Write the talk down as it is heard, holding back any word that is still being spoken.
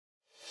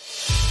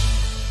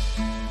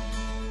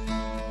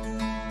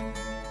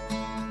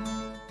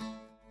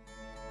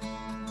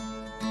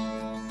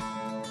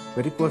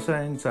Varicose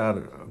veins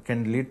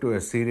can lead to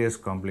a serious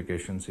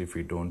complications if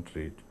we don't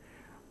treat.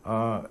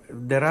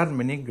 There are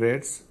many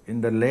grades.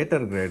 In the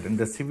later grade, in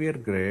the severe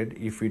grade,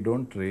 if we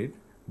don't treat,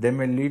 they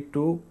may lead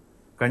to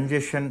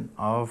congestion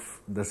of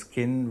the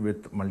skin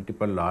with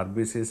multiple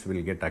RBCs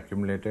will get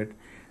accumulated.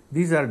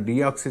 These are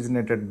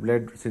deoxygenated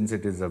blood since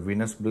it is a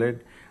venous blood,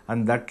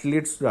 and that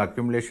leads to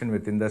accumulation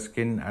within the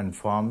skin and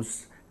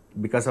forms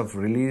because of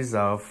release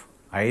of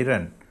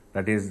iron,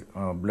 that is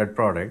blood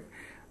product,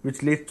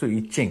 which leads to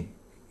itching.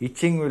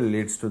 Itching will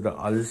lead to the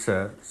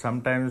ulcer.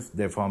 Sometimes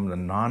they form the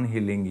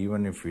non-healing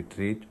even if we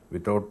treat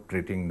without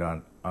treating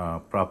the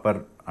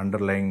proper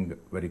underlying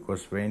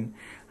varicose vein,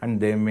 and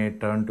they may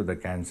turn to the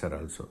cancer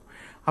also.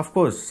 Of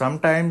course,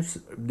 sometimes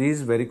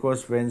these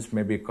varicose veins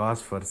may be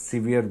cause for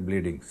severe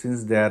bleeding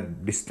since they are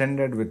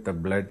distended with the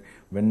blood.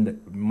 When the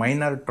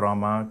minor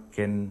trauma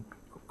can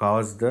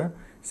cause the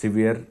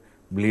severe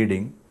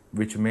bleeding,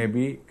 which may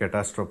be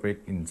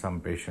catastrophic in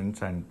some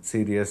patients and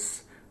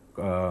serious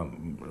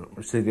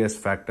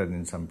factor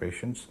in some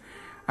patients.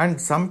 And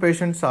some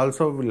patients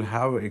also will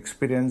have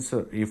experience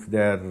if they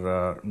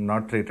are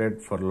not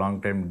treated for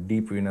long time,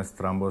 deep venous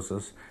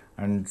thrombosis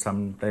and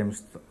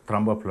sometimes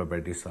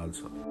thrombophlebitis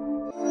also.